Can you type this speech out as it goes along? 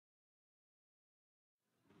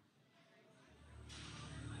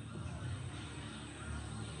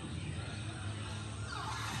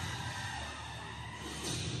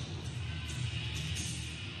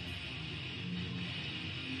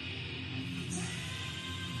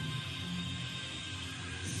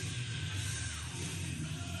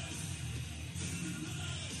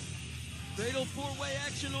fatal four-way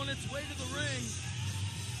action on its way to the ring.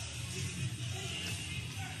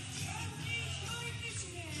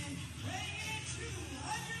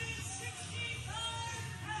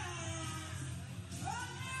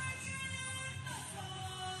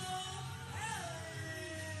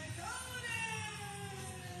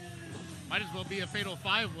 Might as well be a fatal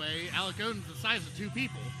five-way. Alec Odin's the size of two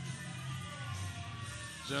people.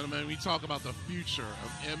 Gentlemen, we talk about the future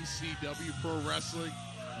of MCW Pro Wrestling.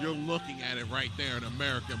 You're looking at it right there, an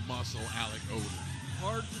American Muscle, Alec Odin.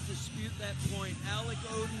 Hard to dispute that point. Alec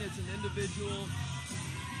Odin is an individual.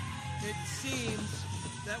 It seems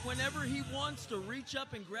that whenever he wants to reach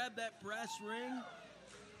up and grab that brass ring,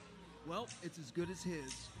 well, it's as good as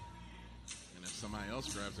his. And if somebody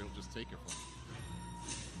else grabs it, he'll just take it from him.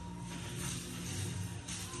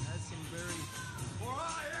 Has some very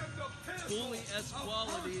bully-esque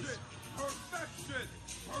qualities. Perfection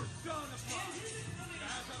personified.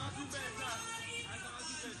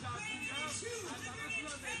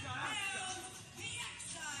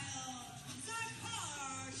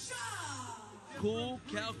 Cool,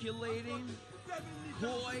 calculating,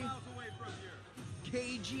 coy,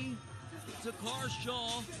 cagey, Zakar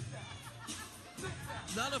Shaw.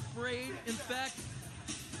 Not afraid. In fact,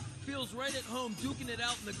 feels right at home, duking it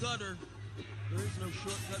out in the gutter. There is no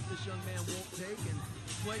shortcut this young man won't take, and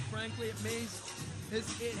quite frankly, it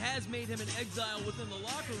has made him an exile within the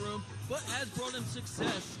locker room, but has brought him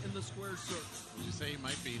success in the square circle. Would you say he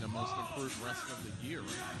might be the most improved wrestler of the year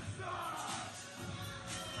right now?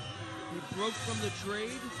 He broke from the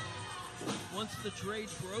trade once the trade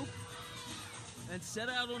broke and set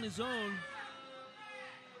out on his own.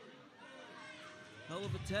 Hell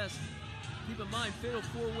of a test. Keep in mind, fatal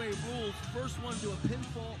four-way rules. First one to a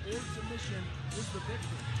pinfall or submission is the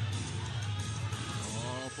victor.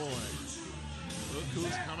 Oh, boy. Look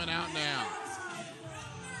who's coming out now.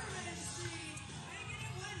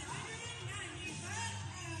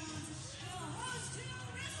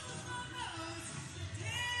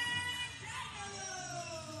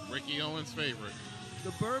 Ricky Owens' favorite.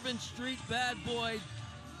 The Bourbon Street bad boy,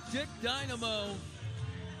 Dick Dynamo.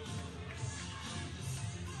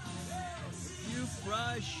 Few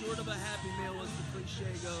fries short of a Happy Meal, as the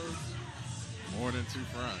cliche goes. More than two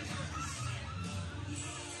fries.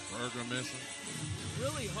 Burger missing.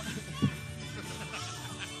 Really hard.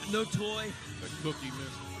 No toy. The cookie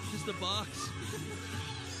missing. Just a box.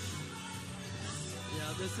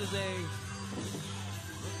 Yeah, this is a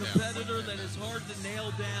competitor that is hard to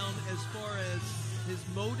nail down as far as his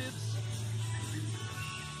motives,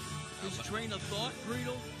 his train of thought,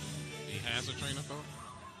 Greedle. He has a train of thought.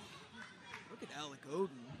 Look at Alec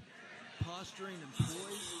Odin, posturing and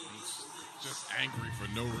poised. He's just angry for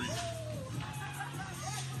no reason.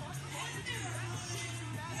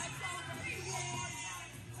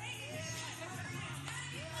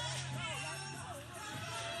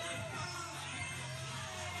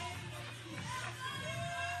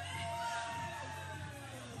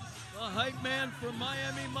 A hype man from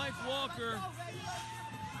Miami, Mike Walker.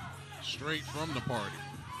 Straight from the party.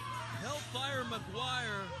 Hellfire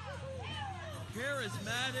McGuire,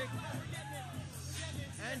 charismatic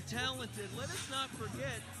and talented. Let us not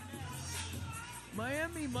forget,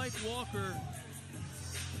 Miami Mike Walker,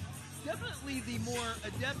 definitely the more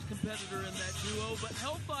adept competitor in that duo, but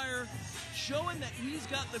Hellfire showing that he's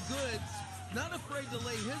got the goods, not afraid to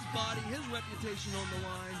lay his body, his reputation on the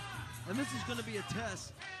line, and this is going to be a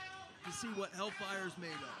test to see what Hellfire's made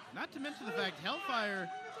of. Not to mention the fact Hellfire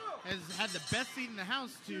has had the best seat in the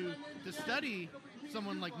house to study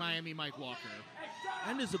someone like Miami Mike Walker.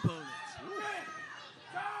 And his opponents.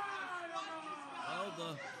 Well,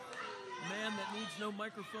 the man that needs no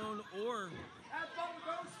microphone or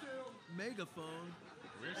megaphone.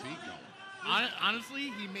 Where's he going?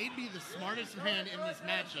 Honestly, he may be the smartest man in this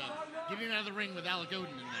matchup. Getting out of the ring with Alec Odin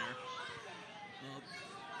in there. Well,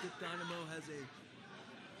 Dick Dynamo has a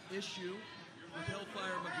issue with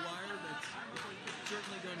Hellfire McGuire that's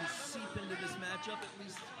certainly going to seep into this matchup. At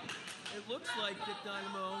least it looks like Dick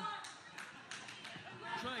Dynamo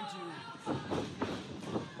trying to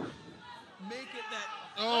make it that...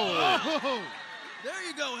 Oh! There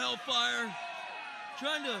you go, Hellfire.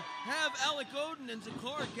 Trying to have Alec Odin and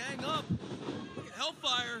Zakar gang up. Look at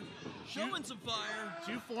Hellfire showing some fire.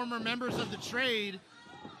 Two former members of the trade.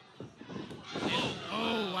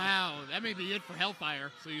 Oh, wow. That may be it for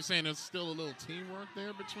Hellfire. So you're saying there's still a little teamwork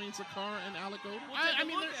there between Zakar and Alec Odin? I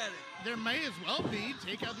mean, there may as well be.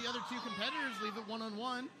 Take out the other two competitors, leave it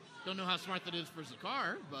one-on-one. Don't know how smart that is for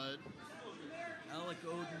Zakar, but... Alec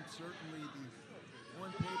Odin certainly the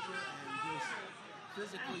one paper and just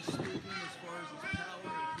physically speaking as far as his power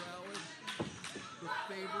and prowess. the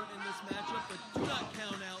favorite in this matchup, but do not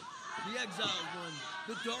count out the exiled one,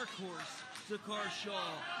 the dark horse, Zakar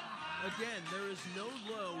Shaw. Again, there is no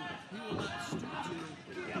low he will not stoop to be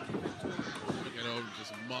victorious. Look at Odin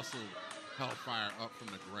just muscle Hellfire up from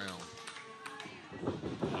the ground.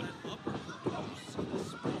 That uppercut, you see the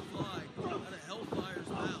spit fly out of Hellfire's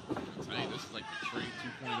mouth. I tell you, this is like the Trade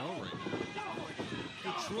 2.0 right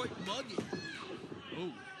now. Detroit mugging.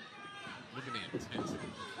 Ooh, look at the intensity.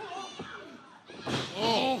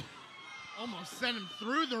 Oh! Almost sent him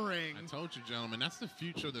through the ring. I told you, gentlemen, that's the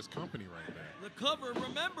future of this company right there. The cover,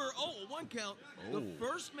 remember, a 1 count. Oh. The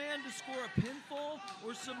first man to score a pinfall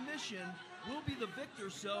or submission will be the victor,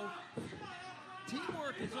 so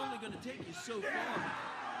teamwork is only going to take you so far.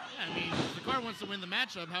 Yeah, I mean, Zakar wants to win the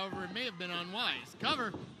matchup, however, it may have been unwise.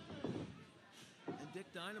 Cover. And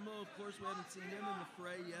Dick Dynamo, of course, we haven't seen him in the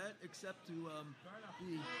fray yet, except to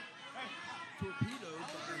be torpedoed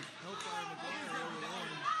by Hellfire McGuire early on.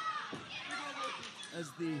 As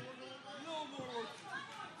the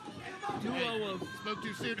duo of... Spoke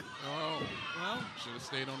too soon. Oh, Well, should have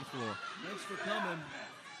stayed on the floor. thanks for coming.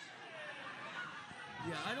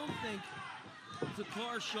 Yeah, I don't think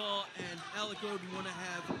Zakar Shaw and Alec Odin want to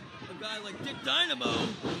have a guy like Dick Dynamo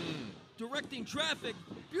directing traffic.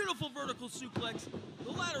 Beautiful vertical suplex.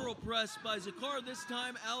 The lateral press by Zakar. This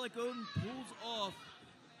time, Alec Odin pulls off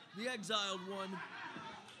the exiled one,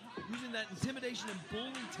 using that intimidation and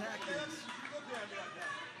bullying tactics.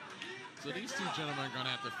 So these two gentlemen are going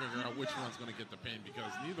to have to figure out which one's going to get the pin,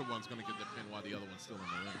 because neither one's going to get the pin while the other one's still in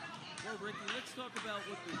the ring. Well, Ricky, let's talk about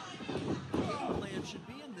what the game plan should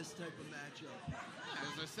be in this type of matchup.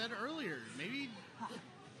 As I said earlier, maybe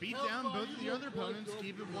beat down both of the other opponents,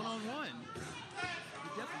 keep it one-on-one. You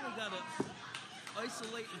definitely got to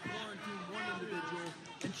isolate and quarantine one individual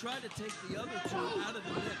and try to take the other two out of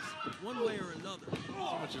the mix one way or another. So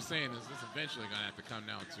what you're saying is this eventually going to have to come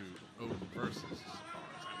down to Odin versus Zakar.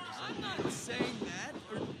 I'm not saying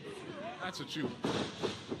that. That's what you...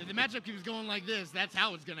 If the matchup keeps going like this, that's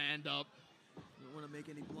how it's going to end up. I don't want to make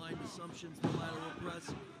any blind assumptions. The lateral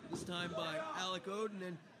press, this time by Alec Odin,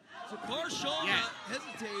 and Zakar Shaw not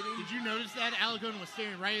hesitating. Did you notice that? Alec Odin was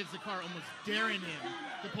staring right at Zakar, almost daring him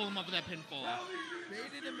to pull him up with that pinfall.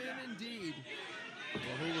 Baited him in indeed.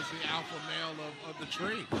 Well, who was the alpha male of the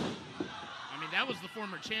trade? I mean, that was the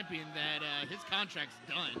former champion that his contract's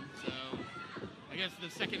done, so I guess the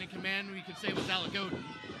second in command we could say was Alec Odin.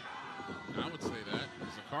 I would say that.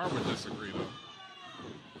 Zakar would disagree,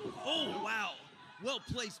 though. Oh, wow.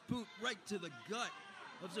 Well-placed boot right to the gut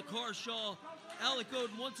of Zakar Shaw. Alec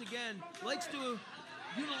Odin, once again, likes to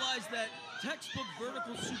utilize that textbook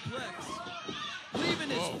vertical suplex, leaving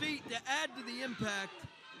his feet to add to the impact.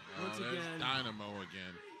 Once there's again, Dynamo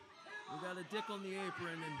again. we got a dick on the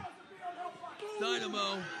apron, and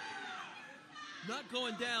Dynamo not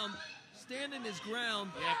going down, standing his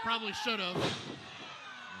ground. Yeah, probably should have.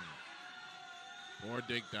 Poor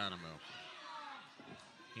Dick Dynamo.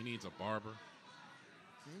 He needs a barber,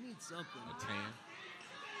 They need something. a tan.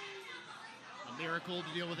 A miracle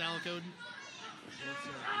to deal with Alec Odin.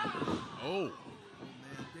 Oh. Oh, man,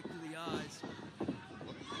 dick to the eyes.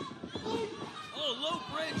 Oh,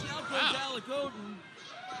 low bridge. Out goes Alec Odin.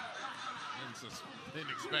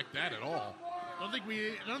 Didn't expect that at all. I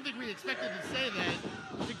don't think we expected to say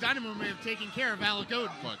that Dick Dynamo may have taken care of Alec Odin.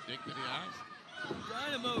 What, Dick to the eyes?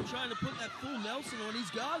 Dynamo trying to put that full Nelson on. He's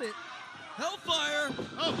got it. Hellfire.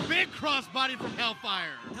 Oh, big crossbody from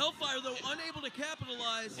Hellfire. Hellfire, though, unable to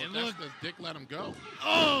capitalize. Well, And that's look- because Dick let him go.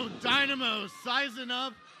 Oh, Dynamo sizing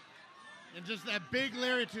up. And just that big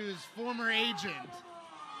lariat to his former agent.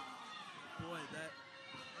 Boy, that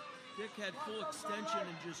Dick had full extension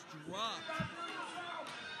and just dropped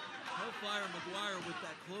Hellfire McGuire with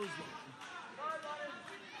that clothesline.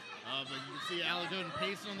 But you can see Alec Odin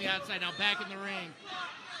pacing on the outside, now back in the ring.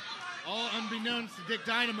 All unbeknownst to Dick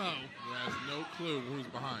Dynamo. Who has no clue who's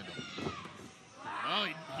behind him. Oh,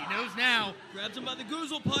 he knows now. Grabs him by the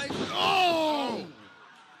goozle pipe. Oh!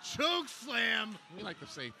 Choke slam. We like to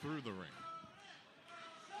say through the ring.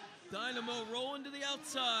 Dynamo rolling to the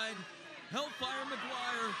outside. Hellfire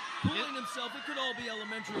McGuire pulling himself. It could all be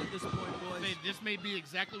elementary at this point, boys. This may be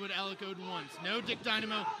exactly what Alec Odin wants. No Dick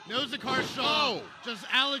Dynamo, no Zakar Shaw. Oh. Just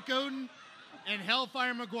Alec Odin and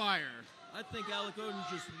Hellfire McGuire. I think Alec Odin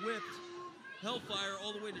just whipped Hellfire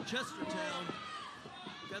all the way to Chestertown.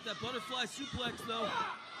 Got that butterfly suplex, though.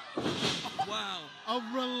 Wow. A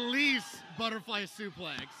release butterfly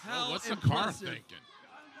suplex. How What's the impressive. car thinking?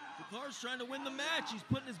 The car's trying to win the match. He's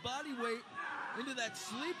putting his body weight into that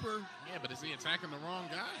sleeper. Yeah, but is he attacking the wrong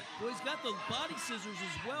guy? Well, he's got the body scissors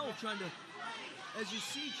as well, trying to as you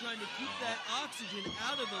see, trying to keep that oxygen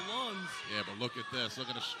out of the lungs. Yeah, but look at this. Look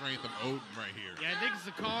at the strength of Odin right here. Yeah, I think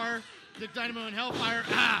Zakar, Dick Dynamo, and Hellfire,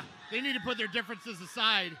 they need to put their differences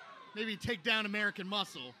aside. Maybe take down American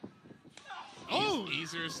Muscle. Oh!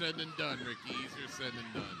 Easier said than done, Ricky. Easier said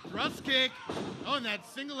than done. Thrust kick. Oh, and that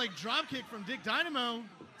single leg drop kick from Dick Dynamo.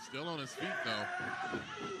 Still on his feet, though.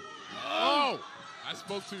 Oh! I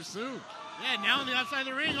spoke too soon. Yeah, now on the outside of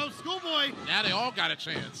the ring. Oh, Schoolboy. Now they all got a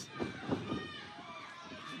chance.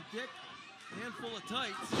 Dick, handful of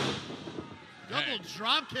tights. Double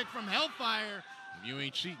drop kick from Hellfire. You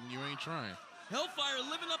ain't cheating. You ain't trying. Hellfire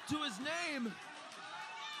living up to his name.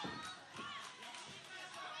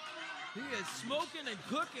 He is smoking and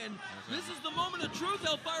cooking. This is the moment of truth,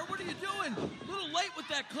 Hellfire. What are you doing? A little late with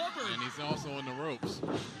that cover. And he's also in the ropes.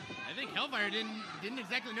 I think Hellfire didn't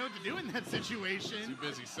exactly know what to do in that situation. Too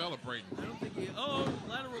busy celebrating. I don't think he,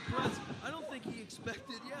 lateral press. I don't think he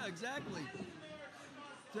expected, yeah, exactly,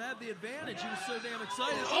 to have the advantage. He was so damn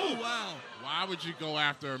excited. Oh, wow. Why would you go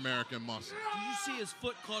after American Muscle? Did you see his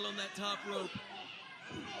foot caught on that top rope?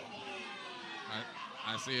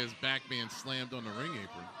 I see his back being slammed on the ring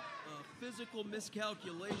apron. Physical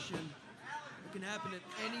miscalculation. It can happen at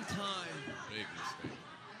any time. Big mistake.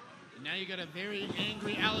 And now you got a very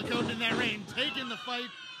angry Alec Odin in that ring, taking the fight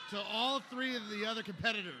to all three of the other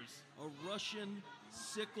competitors. A Russian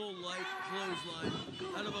sickle-like clothesline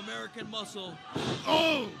out of American Muscle.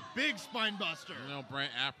 Oh, big spine buster. You know,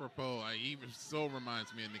 Brent, apropos, he still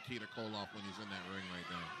reminds me of Nikita Koloff when he's in that ring right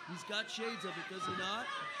now. He's got shades of it, does he not?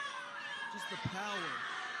 Just the power.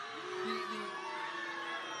 The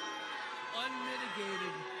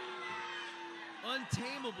unmitigated,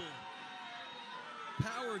 untamable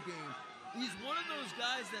power game. He's one of those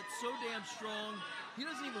guys that's so damn strong, he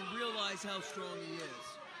doesn't even realize how strong he is.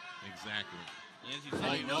 Exactly. As you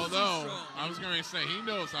said, He knows he's Although, strong. I was going to say, he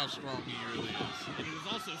knows how strong he really is. and he was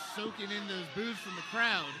also soaking in those boos from the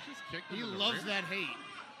crowd. Just kicked him He in the loves rear. that hate.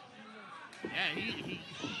 Yeah, he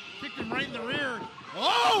kicked him right in the rear.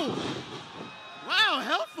 Oh! Wow,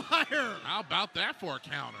 Hellfire! How about that for a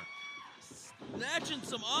counter? Snatching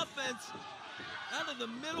some offense out of the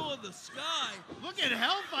middle of the sky. Look at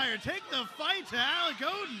Hellfire take the fight to Alec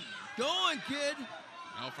Odin. Go on, kid.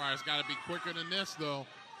 Hellfire's got to be quicker than this, though.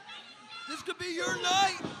 This could be your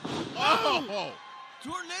night. Oh!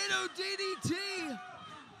 Tornado DDT.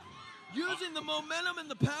 Using the momentum and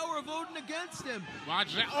the power of Odin against him.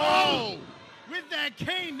 Watch that. Oh! With that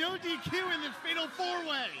cane, no DQ in the fatal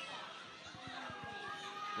four-way.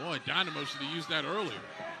 Boy, Dynamo should have used that earlier.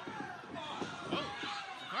 Oh,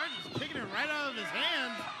 Zakar just kicking it right out of his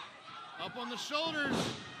hands. Up on the shoulders.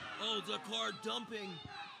 Oh, Zakar dumping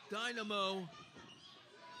Dynamo.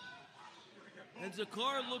 And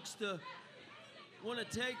Zakar looks to want to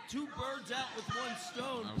take two birds out with one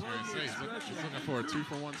stone. I was going to say, he's looking for a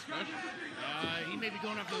 2-for-1 special. He may be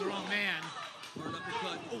going after the wrong man. Hard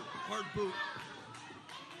uppercut. Oh, hard boot.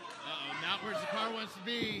 Uh-oh, not where Zakar wants to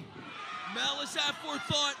be. Malice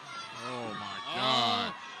aforethought. Oh, my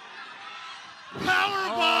God.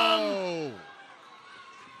 Powerbomb! Oh!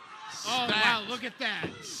 Oh, Stacked. wow, look at that.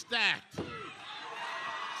 Stacked.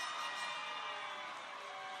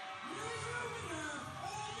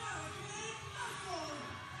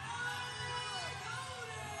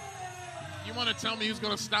 You want to tell me who's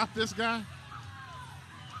going to stop this guy?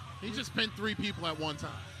 He just pinned 3 people at one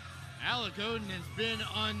time. Alec Odin has been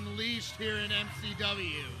unleashed here in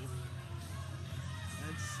MCW.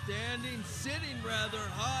 And sitting rather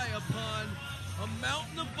high upon a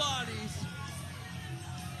mountain of bodies.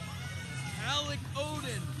 Alec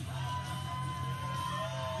Odin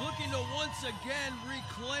looking to once again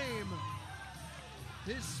reclaim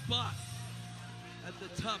his spot at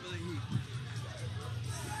the top of the heap.